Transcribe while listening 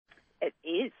It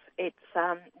is. It's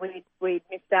we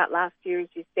missed out last year, as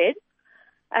you said,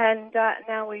 and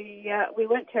now we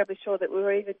weren't terribly sure that we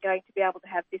were even going to be able to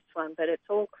have this one. But it's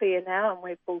all clear now, and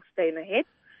we're full steam ahead.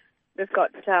 We've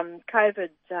got COVID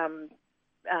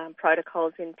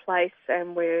protocols in place,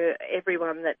 and where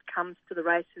everyone that comes to the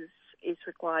races is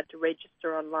required to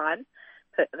register online,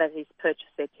 that is, purchase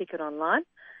their ticket online.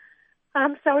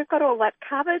 So we've got all that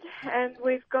covered, and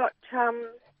we've got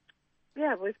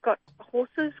we've got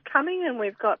horses coming, and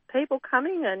we've got people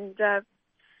coming, and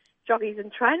jockeys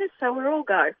and trainers, so we're all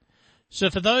go. So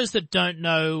for those that don't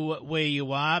know where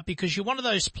you are, because you're one of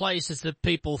those places that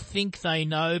people think they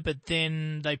know, but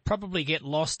then they probably get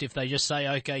lost if they just say,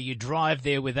 okay, you drive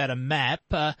there without a map.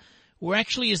 Where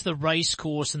actually is the race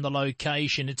course and the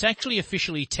location? It's actually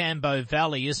officially Tambo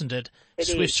Valley, isn't it? It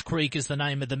Swifts is. Creek is the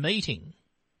name of the meeting.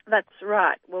 That's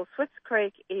right. Well, Swifts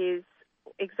Creek is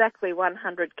exactly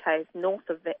 100 k's north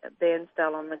of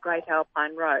Bairnsdale on the Great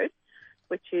Alpine Road,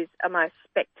 which is a most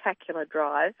spectacular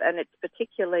drive, and it's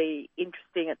particularly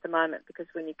interesting at the moment because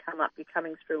when you come up, you're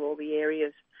coming through all the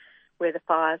areas where the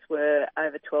fires were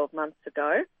over 12 months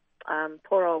ago.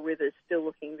 Poor old river's still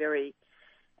looking very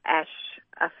ash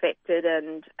affected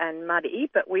and muddy,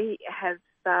 but we have,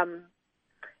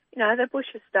 the bush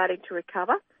is starting to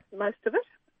recover, most of it,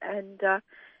 and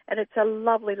it's a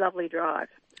lovely, lovely drive.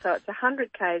 So it's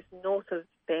 100 k's north of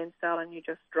Bairnsdale, and you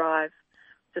just drive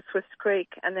to Swifts Creek,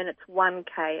 and then it's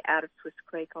 1k out of Swifts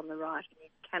Creek on the right, and you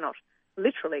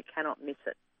literally cannot miss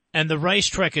it. And the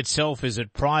racetrack itself, is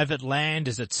it private land?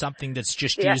 Is it something that's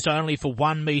just used only for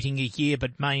one meeting a year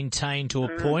but maintained to a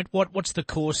point? What's the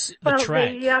course, the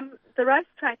track? The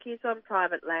racetrack is on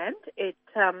private land. It's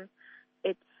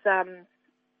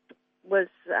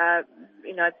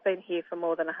been here for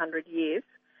more than 100 years.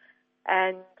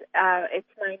 And it's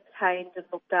maintained and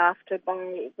looked after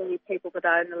by the people that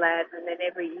own the land. And then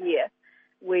every year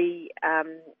we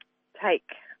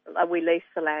lease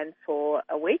the land for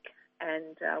a week,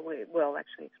 and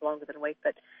actually it's longer than a week,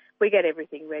 but we get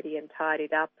everything ready and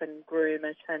tidied up and groom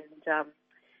it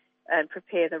and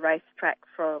prepare the racetrack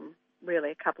from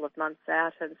really a couple of months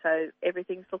out. And so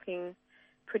everything's looking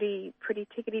pretty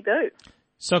tickety-boo.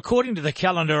 So according to the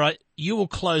calendar, you will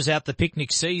close out the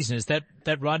picnic season. Is that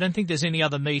right? I don't think there's any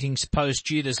other meetings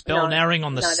post you. There's Balnarring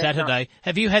on the Saturday.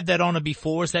 Have you had that honour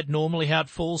before? Is that normally how it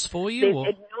falls for you?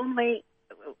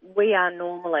 We are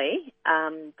normally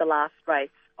the last race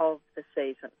of the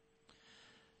season.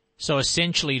 So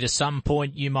essentially, to some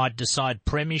point, you might decide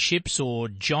premierships or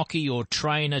jockey or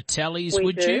trainer tallies,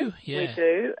 would you? Yeah. We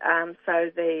do. So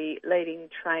the leading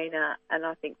trainer and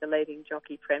I think the leading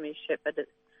jockey premiership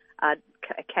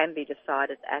can be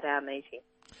decided at our meeting.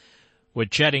 We're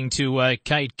chatting to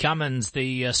Kate Cummins,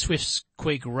 the Swifts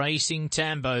Creek Racing,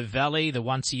 Tambo Valley, the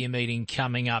once-a-year meeting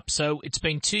coming up. So it's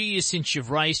been 2 years since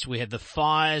you've raced. We had the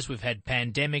fires, we've had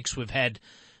pandemics, we've had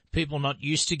people not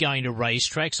used to going to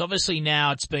racetracks. Obviously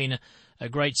now it's been a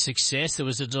great success. There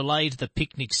was a delay to the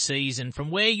picnic season.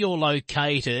 From where you're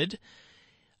located,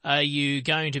 are you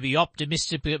going to be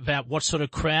optimistic about what sort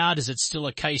of crowd? Is it still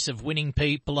a case of winning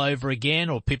people over again,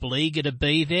 or people eager to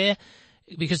be there?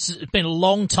 Because it's been a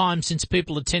long time since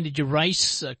people attended your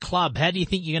race club. How do you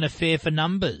think you're going to fare for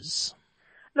numbers?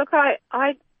 Look,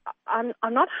 I'm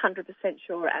not 100%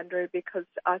 sure, Andrew, because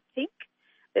I think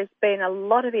there's been a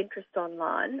lot of interest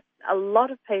online. A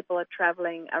lot of people are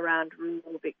travelling around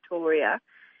rural Victoria,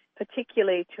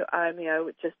 particularly to Omeo,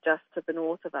 which is just to the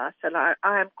north of us. And I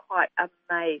am quite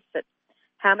amazed at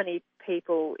how many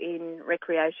people in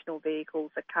recreational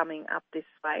vehicles are coming up this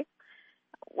way.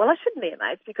 Well, I shouldn't be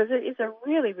amazed because it is a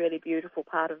really, really beautiful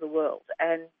part of the world.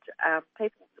 And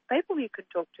people you can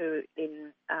talk to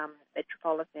in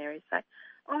metropolitan areas say,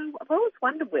 oh, I've always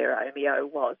wondered where Omeo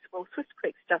was. Well, Swifts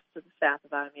Creek's just to the south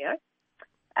of Omeo.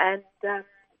 And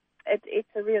it's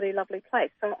a really lovely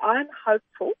place. So I'm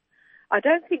hopeful. I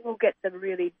don't think we'll get the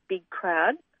really big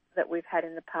crowd that we've had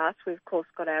in the past. We've, of course,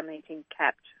 got our meeting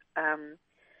capped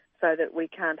so that we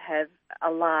can't have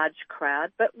a large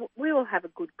crowd, but we will have a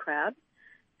good crowd.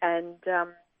 And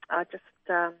I'm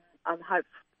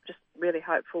just really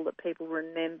hopeful that people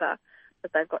remember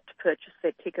that they've got to purchase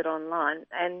their ticket online.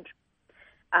 And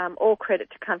all credit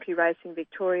to Country Racing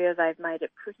Victoria. They've made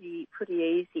it pretty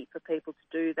easy for people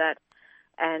to do that.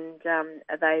 And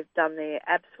they've done their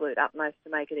absolute utmost to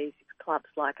make it easy for clubs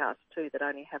like us too that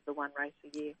only have the one race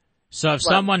a year. So if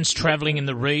someone's travelling in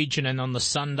the region and on the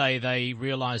Sunday they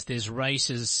realise there's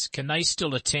races, can they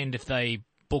still attend if they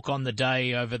book on the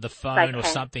day over the phone or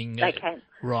something? They can.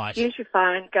 Right. Use your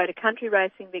phone, go to Country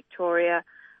Racing Victoria,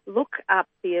 look up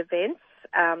the events,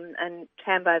 and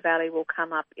Tambo Valley will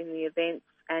come up in the events,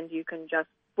 and you can just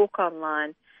book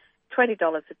online $20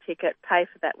 a ticket, pay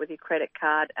for that with your credit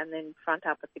card, and then front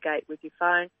up at the gate with your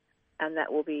phone, and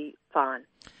that will be fine.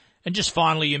 And just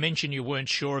finally, you mentioned you weren't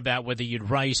sure about whether you'd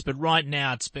race, but right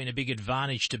now it's been a big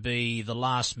advantage to be the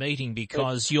last meeting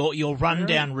because your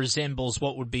rundown resembles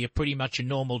what would be pretty much a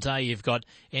normal day. You've got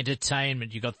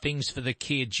entertainment, you've got things for the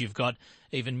kids, you've got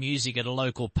even music at a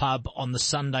local pub on the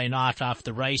Sunday night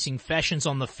after racing, fashions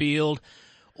on the field.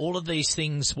 All of these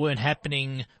things weren't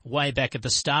happening way back at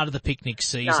the start of the picnic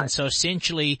season. No. So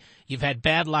essentially, you've had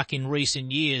bad luck in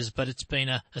recent years, but it's been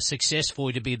a success for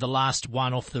you to be the last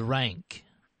one off the rank.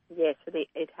 Yes,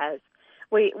 it has.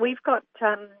 We've got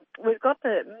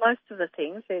the most of the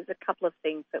things. There's a couple of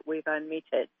things that we've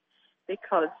omitted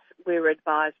because we were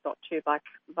advised not to by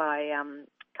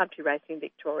Country Racing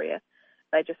Victoria.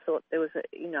 They just thought there was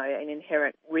an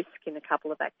inherent risk in a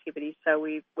couple of activities, so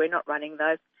we're not running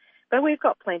those. But we've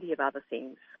got plenty of other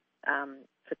things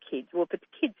for kids, well, for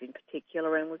kids in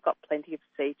particular, and we've got plenty of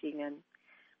seating and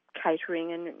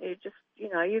catering, and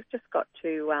you've just got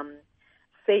to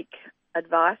seek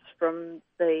advice from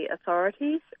the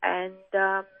authorities and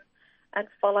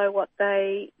follow what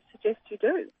they suggest you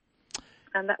do.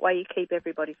 And that way you keep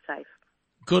everybody safe.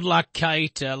 Good luck,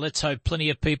 Kate. Let's hope plenty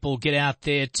of people get out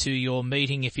there to your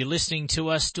meeting. If you're listening to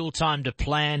us, still time to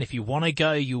plan. If you want to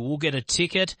go, you will get a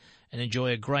ticket and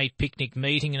enjoy a great picnic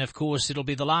meeting. And of course, it'll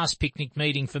be the last picnic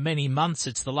meeting for many months.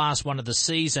 It's the last one of the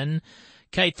season.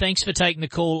 Kate, thanks for taking the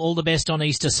call. All the best on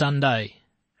Easter Sunday.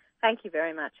 Thank you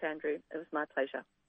very much, Andrew. It was my pleasure.